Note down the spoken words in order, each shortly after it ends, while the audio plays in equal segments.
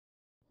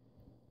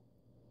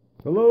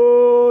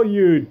Hello,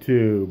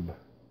 YouTube.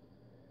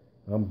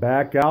 I'm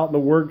back out in the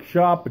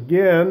workshop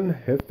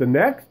again. It's the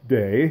next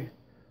day.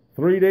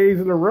 3 days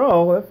in a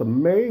row. That's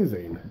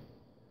amazing.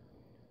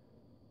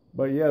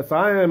 But yes,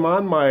 I am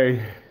on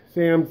my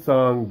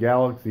Samsung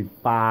Galaxy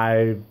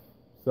 5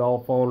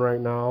 cell phone right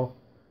now.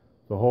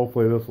 So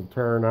hopefully this will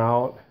turn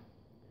out.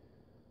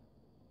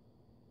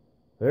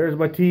 There's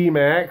my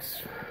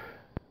Maxx.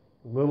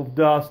 A little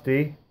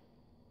dusty.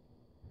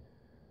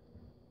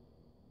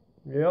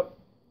 Yep.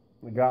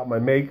 I got my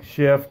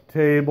makeshift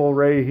table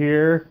right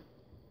here.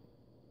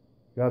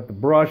 Got the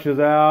brushes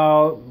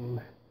out.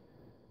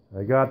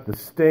 I got the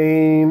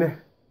stain.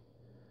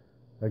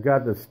 I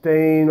got the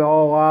stain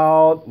all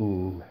out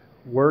and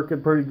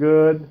working pretty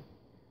good.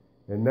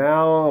 And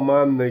now I'm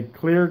on the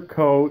clear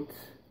coat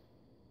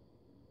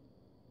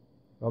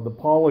of the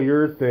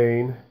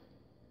polyurethane.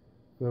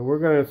 So we're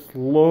going to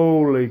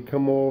slowly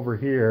come over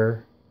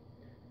here.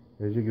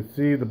 As you can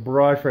see, the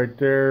brush right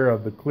there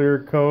of the clear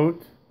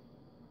coat.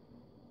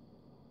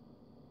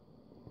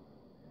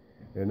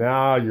 And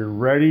now you're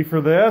ready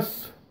for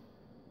this.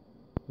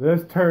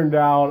 This turned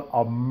out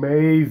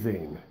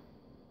amazing.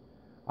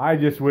 I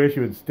just wish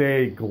it would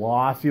stay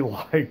glossy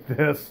like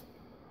this,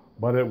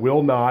 but it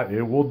will not.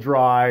 It will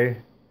dry,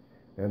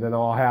 and then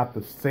I'll have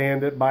to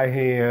sand it by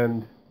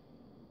hand,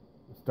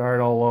 start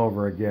all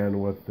over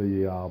again with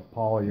the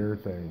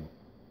polyurethane.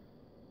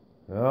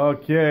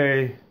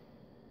 Okay,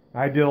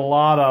 I did a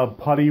lot of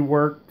putty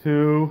work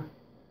too.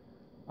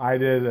 I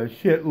did a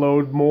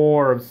shitload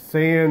more of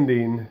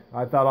sanding.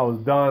 I thought I was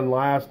done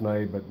last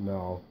night, but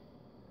no.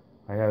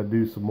 I had to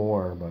do some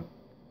more, but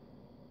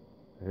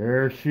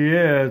there she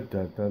is.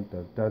 Dun, dun,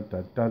 dun, dun,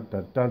 dun, dun,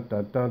 dun, dun,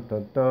 dun, dun,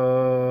 dun,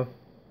 dun.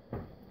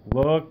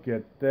 Look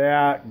at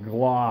that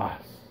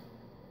gloss.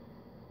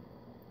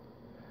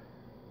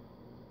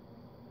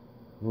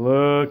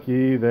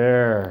 Looky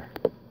there.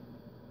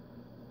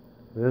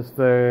 This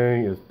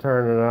thing is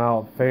turning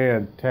out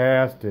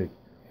fantastic.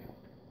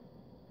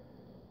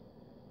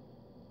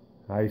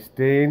 I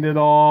stained it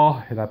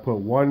all, and I put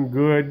one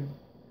good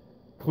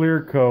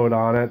clear coat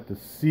on it to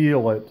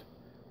seal it,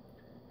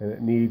 and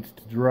it needs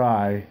to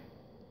dry.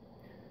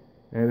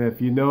 And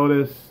if you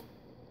notice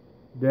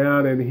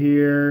down in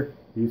here,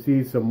 you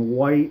see some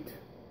white.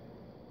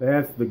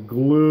 That's the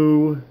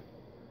glue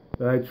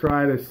that I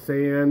try to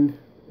sand,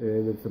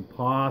 and it's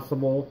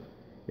impossible,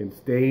 and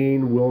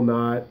stain will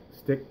not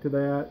stick to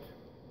that,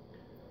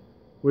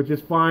 which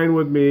is fine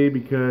with me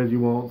because you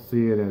won't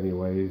see it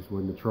anyways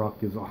when the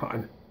truck is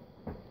on.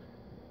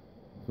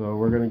 So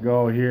we're going to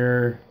go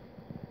here,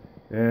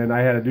 and I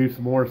had to do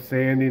some more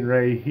sanding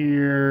right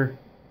here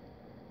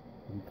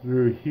and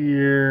through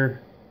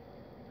here.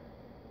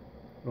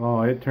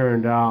 Oh, it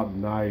turned out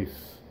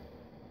nice.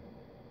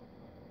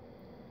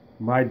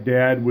 My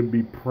dad would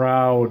be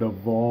proud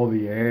of all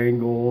the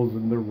angles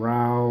and the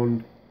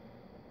roundness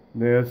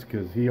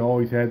because he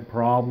always had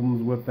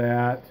problems with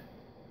that.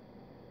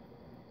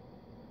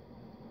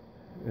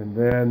 And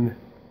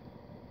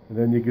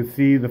then you can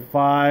see the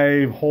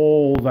 5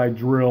 holes I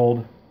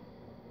drilled.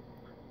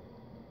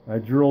 I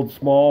drilled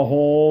small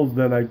holes,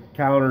 then I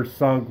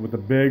countersunk with a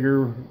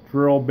bigger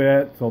drill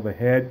bit so the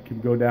head can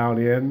go down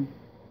in.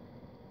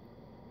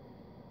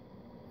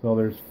 So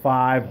there's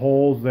 5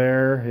 holes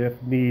there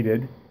if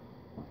needed.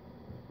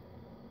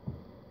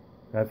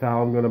 That's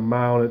how I'm going to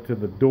mount it to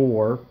the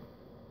door.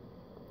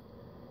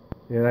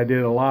 And I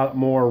did a lot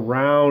more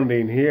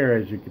rounding here,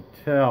 as you can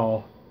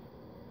tell.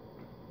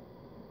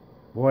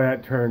 Boy,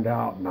 that turned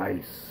out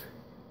nice.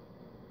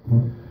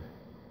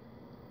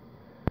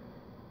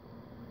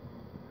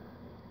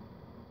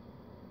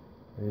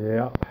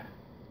 Yep.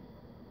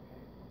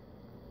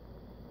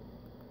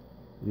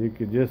 You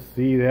could just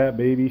see that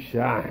baby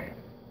shine.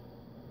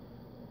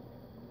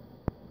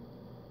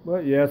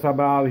 But yes, I'm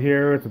out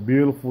here. It's a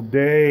beautiful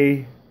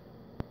day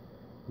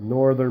in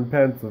northern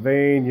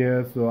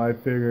Pennsylvania, so I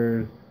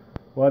figured,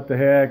 what the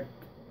heck,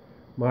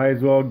 might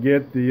as well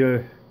get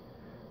the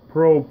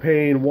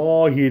propane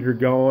wall heater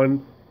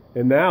going,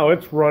 and now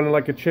it's running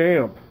like a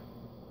champ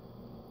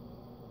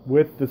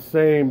with the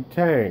same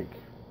tank.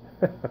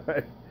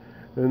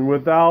 And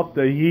without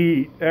the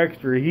heat,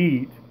 extra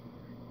heat,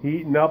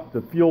 heating up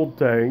the fuel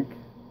tank,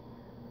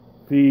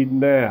 feeding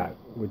that,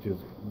 which is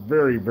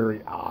very,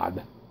 very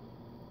odd.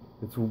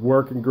 It's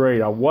working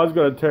great. I was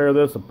going to tear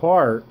this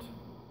apart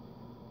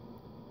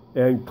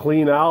and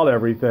clean out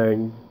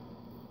everything.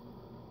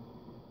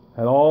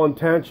 Had all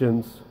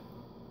intentions,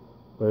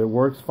 but it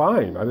works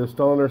fine. I just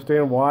don't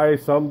understand why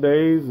some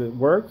days it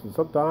works and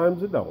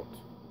sometimes it don't.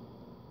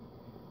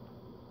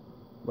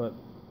 But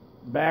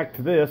back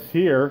to this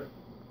here.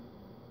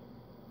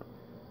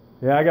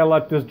 Yeah, I gotta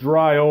let this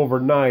dry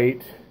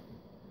overnight.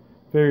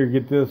 Figure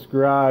get this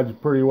garage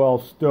pretty well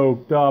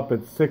stoked up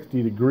at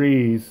 60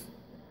 degrees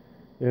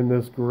in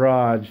this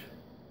garage.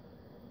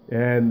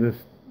 And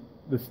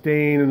the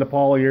stain and the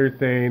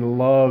polyurethane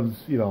loves,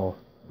 you know,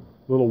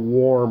 a little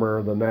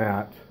warmer than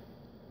that.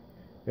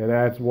 And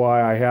that's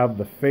why I have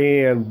the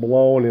fan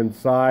blowing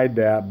inside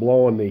that,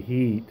 blowing the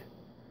heat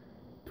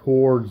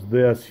towards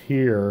this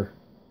here.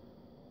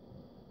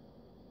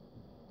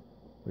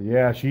 But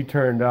yeah, she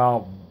turned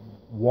out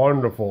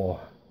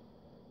wonderful.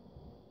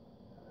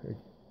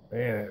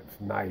 Man, it's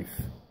nice.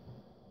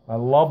 I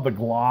love the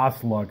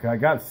gloss look. I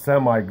got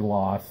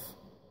semi-gloss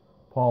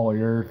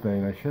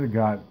polyurethane. I should have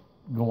got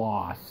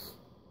gloss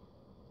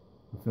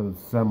instead of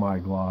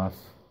semi-gloss.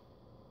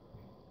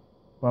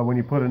 But when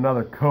you put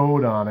another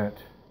coat on it,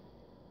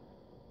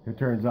 it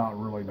turns out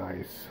really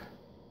nice.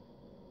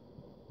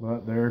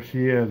 But there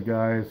she is,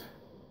 guys.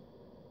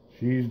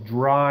 She's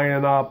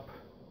drying up.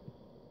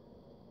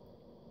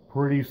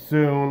 Pretty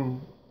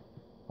soon,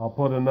 I'll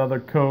put another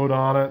coat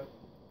on it,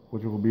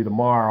 which will be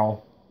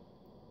tomorrow.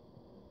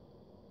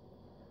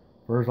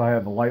 First, I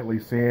have to lightly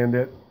sand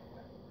it,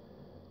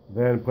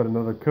 then put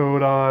another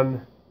coat on,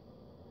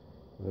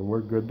 and then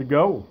we're good to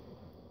go.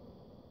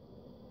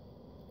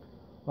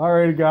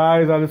 Alright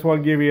guys, I just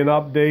want to give you an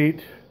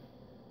update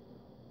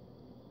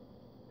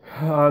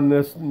on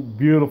this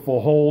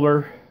beautiful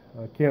holder.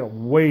 I can't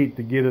wait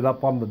to get it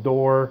up on the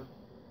door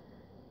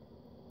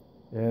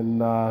and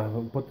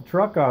put the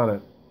truck on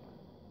it.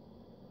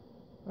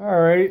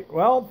 Alright,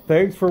 well,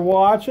 thanks for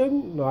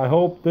watching. I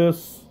hope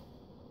this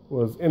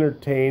was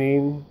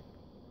entertaining,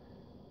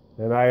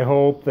 and I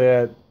hope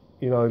that,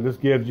 you know, this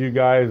gives you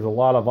guys a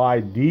lot of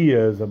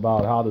ideas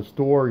about how to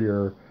store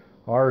your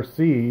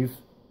RCs.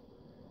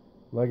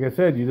 Like I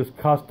said, you just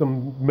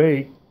custom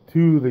make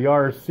to the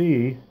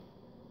RC,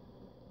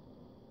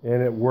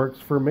 and it works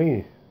for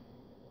me.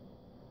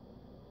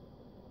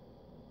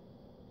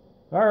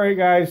 Alright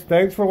guys,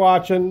 thanks for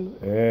watching,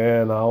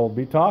 and I'll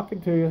be talking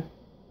to you.